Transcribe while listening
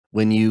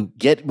When you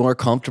get more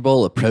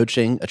comfortable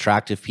approaching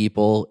attractive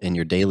people in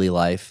your daily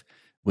life,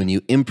 when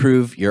you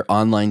improve your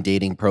online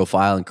dating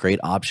profile and create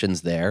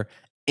options there,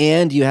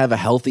 and you have a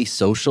healthy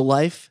social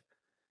life,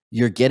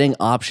 you're getting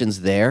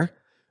options there.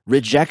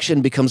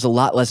 Rejection becomes a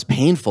lot less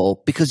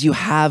painful because you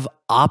have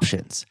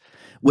options.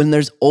 When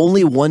there's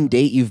only one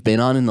date you've been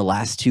on in the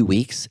last 2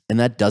 weeks and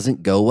that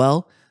doesn't go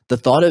well, the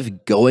thought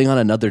of going on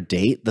another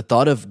date, the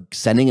thought of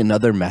sending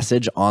another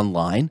message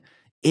online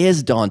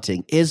is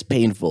daunting, is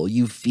painful.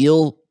 You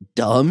feel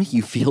dumb,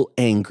 you feel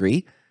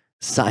angry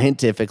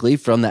scientifically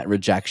from that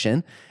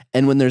rejection.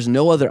 And when there's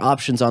no other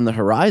options on the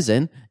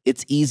horizon,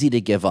 it's easy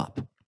to give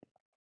up.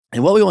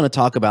 And what we want to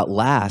talk about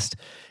last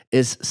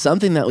is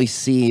something that we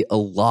see a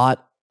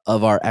lot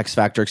of our X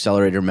Factor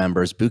Accelerator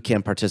members,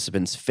 bootcamp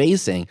participants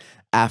facing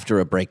after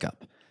a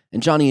breakup.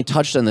 And Johnny, you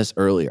touched on this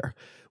earlier.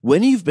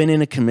 When you've been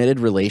in a committed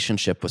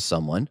relationship with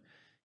someone,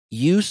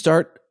 you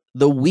start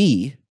the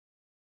we,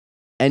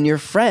 and your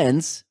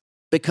friends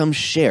become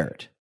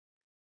shared.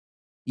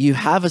 You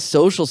have a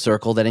social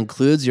circle that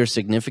includes your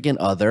significant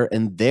other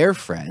and their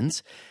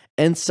friends,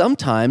 and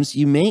sometimes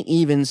you may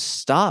even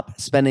stop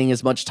spending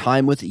as much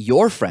time with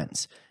your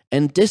friends,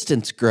 and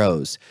distance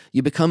grows.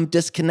 You become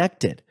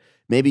disconnected.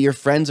 Maybe your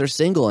friends are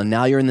single and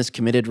now you're in this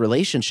committed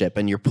relationship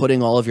and you're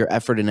putting all of your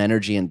effort and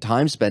energy and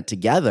time spent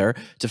together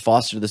to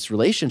foster this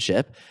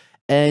relationship.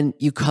 And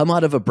you come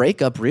out of a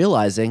breakup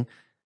realizing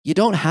you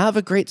don't have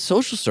a great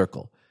social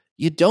circle.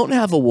 You don't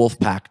have a wolf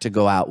pack to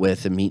go out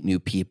with and meet new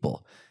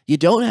people. You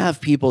don't have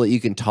people that you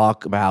can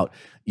talk about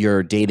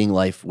your dating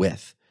life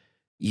with.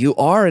 You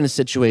are in a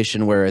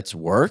situation where it's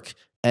work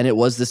and it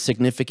was the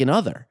significant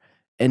other.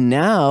 And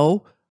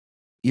now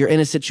you're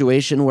in a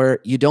situation where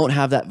you don't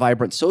have that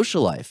vibrant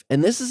social life.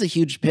 And this is a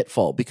huge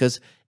pitfall because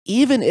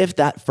even if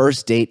that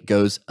first date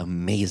goes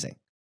amazing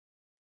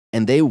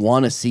and they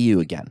want to see you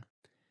again,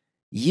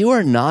 you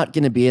are not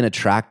going to be an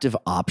attractive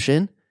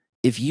option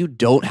if you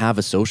don't have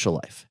a social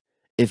life.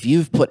 If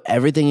you've put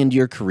everything into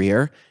your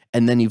career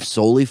and then you've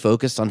solely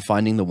focused on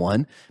finding the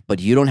one, but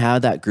you don't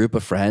have that group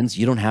of friends,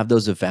 you don't have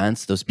those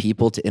events, those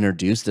people to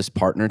introduce this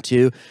partner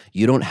to,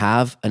 you don't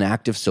have an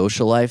active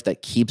social life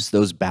that keeps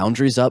those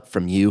boundaries up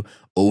from you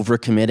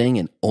overcommitting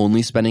and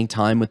only spending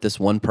time with this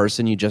one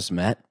person you just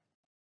met,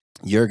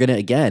 you're going to,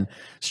 again,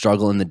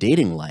 struggle in the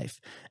dating life.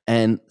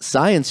 And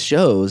science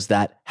shows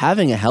that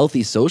having a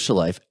healthy social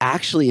life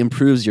actually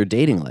improves your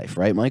dating life,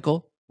 right,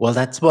 Michael? Well,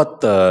 that's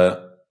what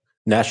the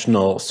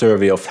National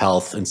Survey of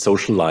Health and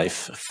Social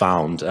Life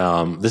found.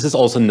 This is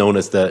also known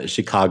as the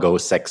Chicago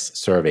Sex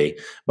Survey,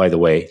 by the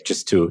way,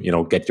 just to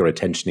get your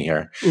attention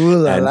here.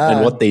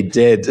 And what they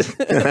did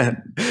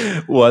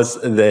was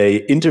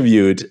they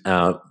interviewed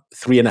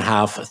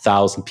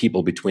 3,500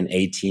 people between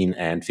 18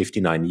 and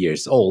 59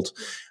 years old.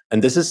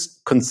 And this is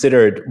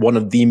considered one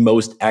of the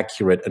most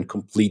accurate and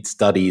complete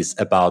studies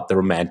about the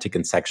romantic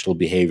and sexual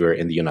behavior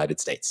in the United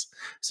States.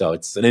 So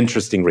it's an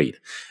interesting read.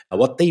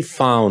 What they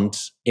found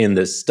in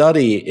this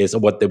study is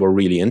what they were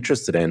really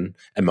interested in,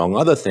 among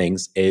other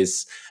things,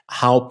 is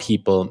how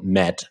people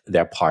met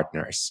their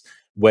partners,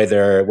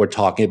 whether we're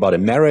talking about a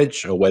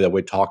marriage or whether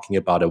we're talking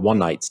about a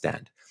one-night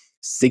stand.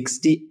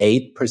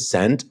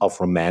 68% of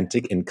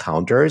romantic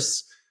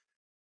encounters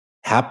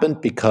happened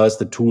because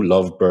the two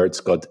lovebirds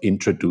got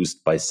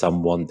introduced by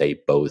someone they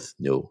both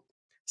knew.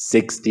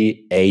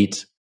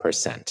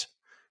 68%.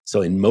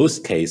 So in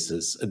most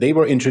cases, they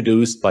were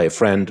introduced by a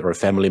friend or a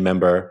family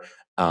member.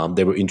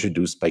 They were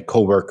introduced by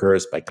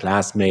coworkers, by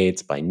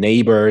classmates, by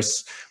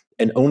neighbors.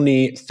 And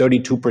only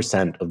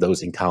 32% of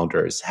those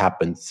encounters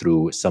happened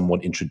through someone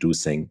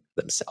introducing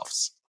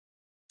themselves.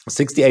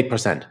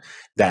 68%.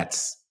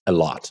 That's a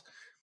lot.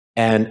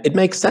 And it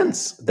makes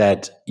sense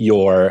that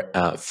your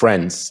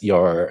friends,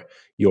 your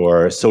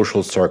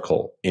social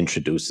circle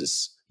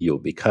introduces you,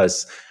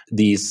 because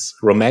these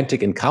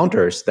romantic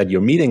encounters that you're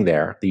meeting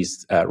there,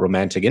 these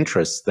romantic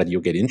interests that you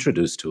get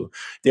introduced to,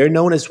 they're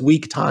known as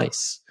weak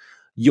ties.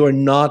 You're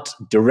not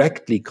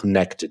directly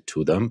connected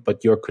to them,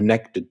 but you're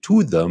connected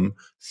to them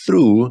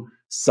through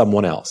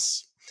someone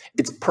else.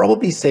 It's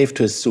probably safe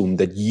to assume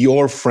that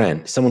your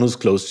friend, someone who's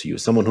close to you,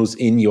 someone who's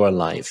in your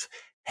life,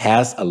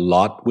 has a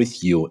lot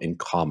with you in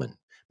common.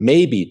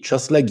 Maybe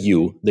just like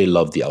you, they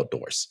love the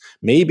outdoors.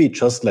 Maybe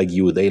just like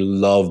you, they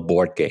love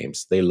board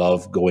games. They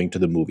love going to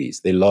the movies.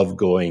 They love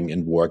going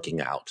and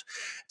working out.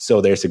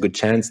 So there's a good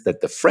chance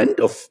that the friend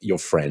of your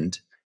friend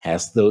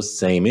has those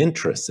same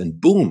interests. And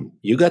boom,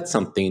 you got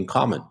something in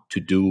common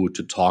to do,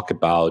 to talk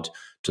about,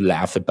 to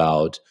laugh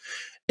about.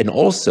 And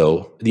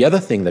also, the other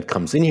thing that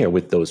comes in here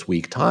with those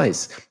weak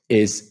ties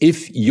is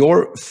if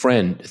your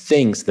friend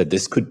thinks that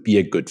this could be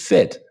a good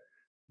fit,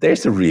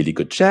 there's a really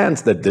good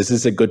chance that this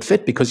is a good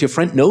fit because your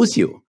friend knows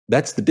you.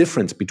 That's the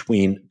difference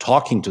between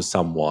talking to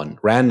someone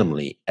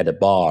randomly at a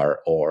bar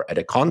or at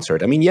a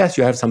concert. I mean, yes,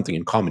 you have something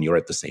in common. You're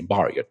at the same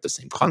bar, you're at the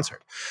same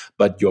concert.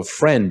 But your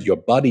friend, your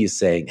buddy is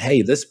saying,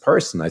 hey, this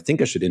person, I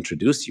think I should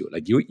introduce you.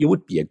 Like you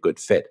would be a good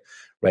fit,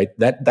 right?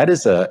 That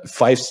is a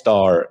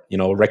 5-star,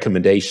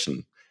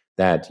 recommendation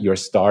that you're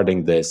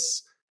starting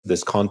this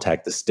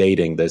contact, this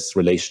dating, this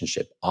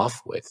relationship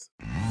off with.